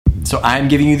So I'm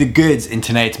giving you the goods in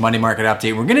tonight's Monday Market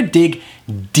Update. We're gonna dig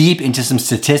deep into some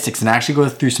statistics and actually go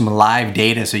through some live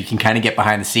data so you can kind of get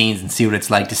behind the scenes and see what it's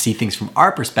like to see things from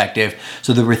our perspective.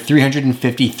 So there were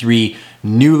 353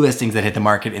 new listings that hit the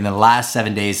market in the last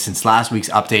 7 days since last week's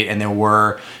update, and there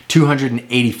were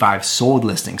 285 sold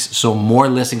listings. So more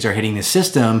listings are hitting the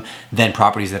system than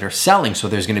properties that are selling. So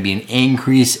there's gonna be an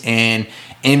increase in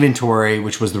inventory,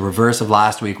 which was the reverse of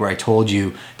last week where I told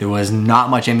you there was not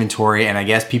much inventory, and I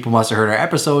guess people must have heard our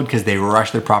episode because they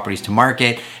rushed their properties to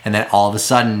market, and then all of a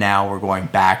sudden now we're going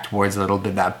back towards a little bit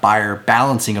of that buyer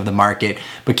balancing of the market.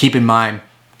 But keep in mind,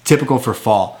 typical for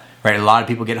fall, right? A lot of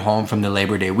people get home from the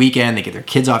Labor Day weekend, they get their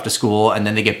kids off to school, and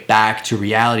then they get back to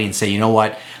reality and say, you know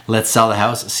what, let's sell the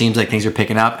house. It seems like things are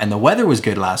picking up, and the weather was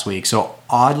good last week. So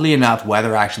oddly enough,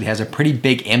 weather actually has a pretty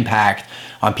big impact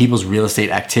on people's real estate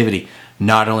activity.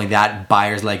 Not only that,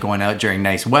 buyers like going out during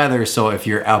nice weather. So if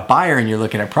you're a buyer and you're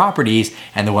looking at properties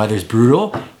and the weather's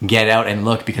brutal, get out and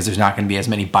look because there's not going to be as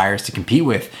many buyers to compete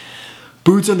with.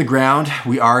 Boots on the ground,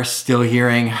 we are still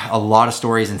hearing a lot of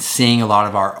stories and seeing a lot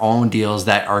of our own deals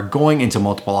that are going into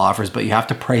multiple offers, but you have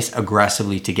to price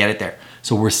aggressively to get it there.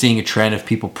 So we're seeing a trend of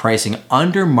people pricing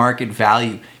under market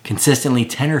value, consistently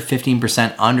 10 or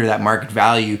 15% under that market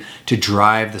value to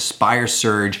drive the buyer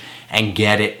surge and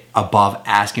get it above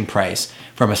asking price.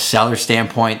 From a seller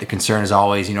standpoint, the concern is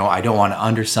always, I don't want to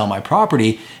undersell my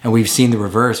property. And we've seen the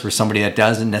reverse where somebody that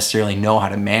doesn't necessarily know how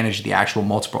to manage the actual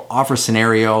multiple offer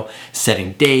scenario,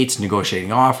 setting dates,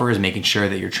 negotiating offers, making sure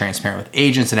that you're transparent with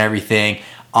agents and everything,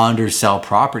 undersell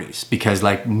properties. Because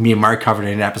like me and Mark covered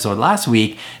in an episode last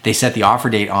week, they set the offer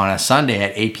date on a Sunday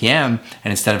at 8 p.m.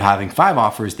 and instead of having 5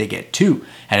 offers, they get 2.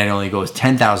 And it only goes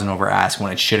 10,000 over ask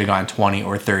when it should have gone 20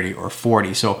 or 30 or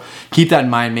 40. So keep that in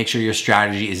mind, make sure your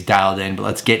strategy is dialed in, but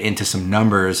let's get into some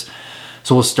numbers.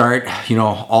 So we'll start,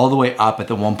 all the way up at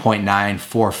the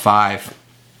 1.945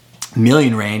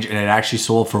 million range, and it actually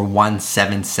sold for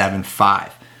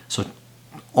 1,775. So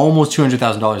almost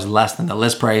 $200,000 less than the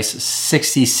list price,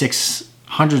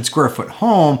 6,600 square foot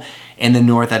home in the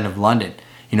north end of London.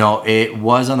 It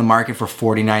was on the market for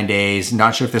 49 days.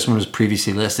 Not sure if this one was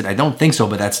previously listed. I don't think so,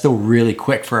 but that's still really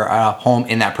quick for a home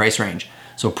in that price range.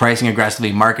 So pricing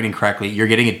aggressively, marketing correctly, you're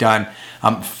getting it done.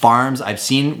 Farms, I've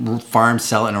seen farms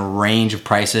sell in a range of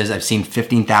prices. I've seen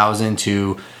 $15,000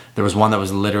 to, there was one that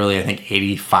was literally, I think,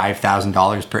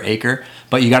 $85,000 per acre.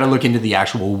 But you got to look into the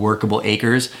actual workable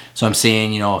acres. So I'm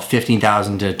saying,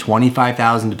 $15,000 to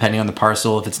 $25,000 depending on the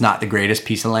parcel. If it's not the greatest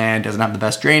piece of land, doesn't have the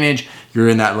best drainage, you're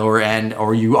in that lower end,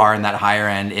 or you are in that higher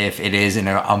end if it is in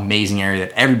an amazing area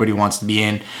that everybody wants to be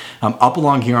in. Up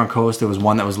along Huron Coast, there was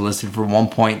one that was listed for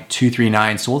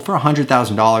 $1.239, sold for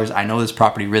 $100,000. I know this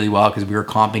property really well because we were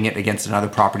comping it against another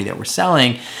property that we're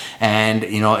selling, and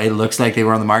it looks like they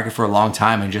were on the market for a long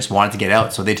time and just wanted to get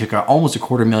out. So they took almost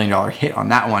 $250,000 hit on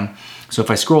that one. So if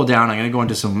I scroll down, I'm going to go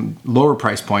into some lower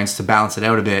price points to balance it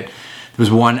out a bit. There was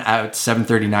one at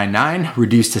 $739.9,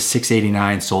 reduced to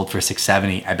 $689, sold for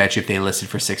 $670. I bet you if they listed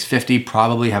for $650,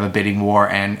 probably have a bidding war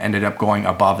and ended up going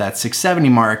above that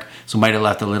 $670 mark. So might have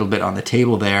left a little bit on the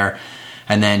table there.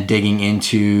 And then digging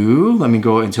into, let me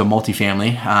go into a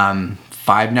multifamily,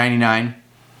 $599,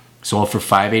 sold for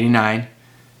 $589.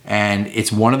 And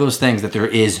it's one of those things that there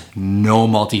is no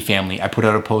multifamily. I put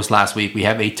out a post last week. We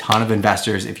have a ton of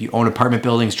investors. If you own apartment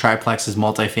buildings, triplexes,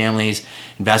 multifamilies,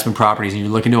 investment properties, and you're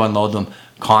looking to unload them,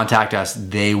 contact us.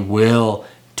 They will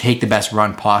take the best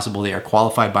run possible. They are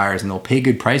qualified buyers and they'll pay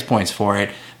good price points for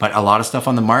it. But a lot of stuff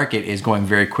on the market is going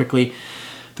very quickly.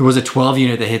 There was a 12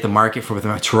 unit that hit the market for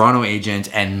a Toronto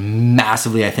agent and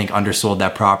massively, I think, undersold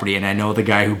that property. And I know the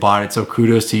guy who bought it, so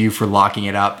kudos to you for locking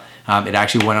it up. It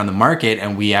actually went on the market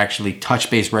and we actually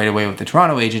touched base right away with the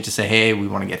Toronto agent to say, hey, we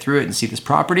want to get through it and see this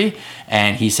property.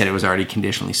 And he said it was already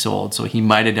conditionally sold. So he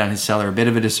might have done his seller a bit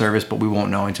of a disservice, but we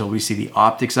won't know until we see the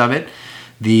optics of it.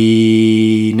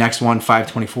 The next one,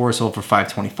 524, sold for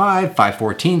 525,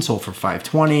 514, sold for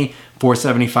 520,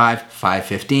 475,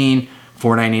 515,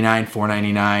 499,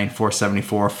 499,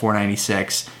 474,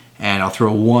 496. And I'll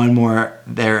throw one more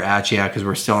there at you because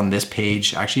we're still on this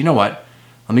page. Actually, you know what?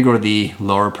 Let me go to the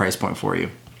lower price point for you.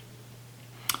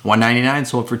 $199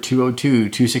 sold for $202,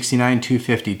 $269,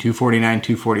 $250, $249,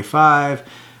 $245. I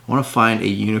want to find a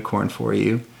unicorn for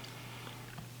you.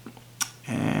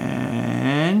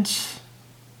 And it's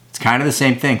kind of the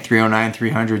same thing. $309,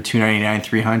 $300, $299,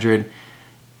 $300,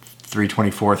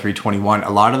 $324, $321. A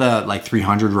lot of the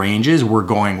 $300 ranges were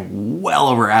going well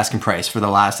over asking price for the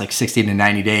last 60 to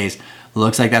 90 days.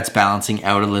 looks like that's balancing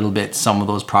out a little bit. Some of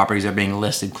those properties are being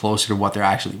listed closer to what they're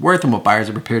actually worth and what buyers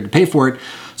are prepared to pay for it.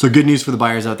 So good news for the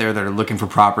buyers out there that are looking for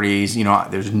properties. You know,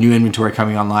 there's new inventory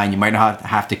coming online. You might not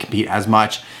have to compete as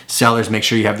much. Sellers, make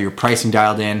sure you have your pricing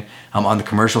dialed in. On the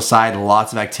commercial side,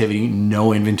 lots of activity,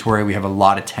 no inventory. We have a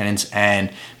lot of tenants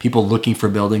and people looking for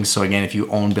buildings. So again, if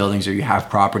you own buildings or you have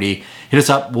property, hit us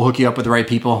up. We'll hook you up with the right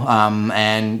people.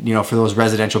 And you know, for those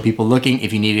residential people looking,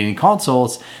 if you need any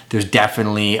consults, there's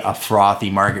definitely a frothy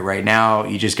market right now.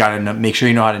 You just got to make sure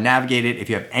you know how to navigate it. If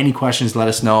you have any questions, let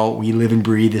us know. We live and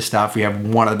breathe this stuff. We have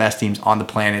one of the best teams on the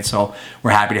planet. So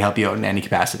we're happy to help you out in any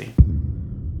capacity.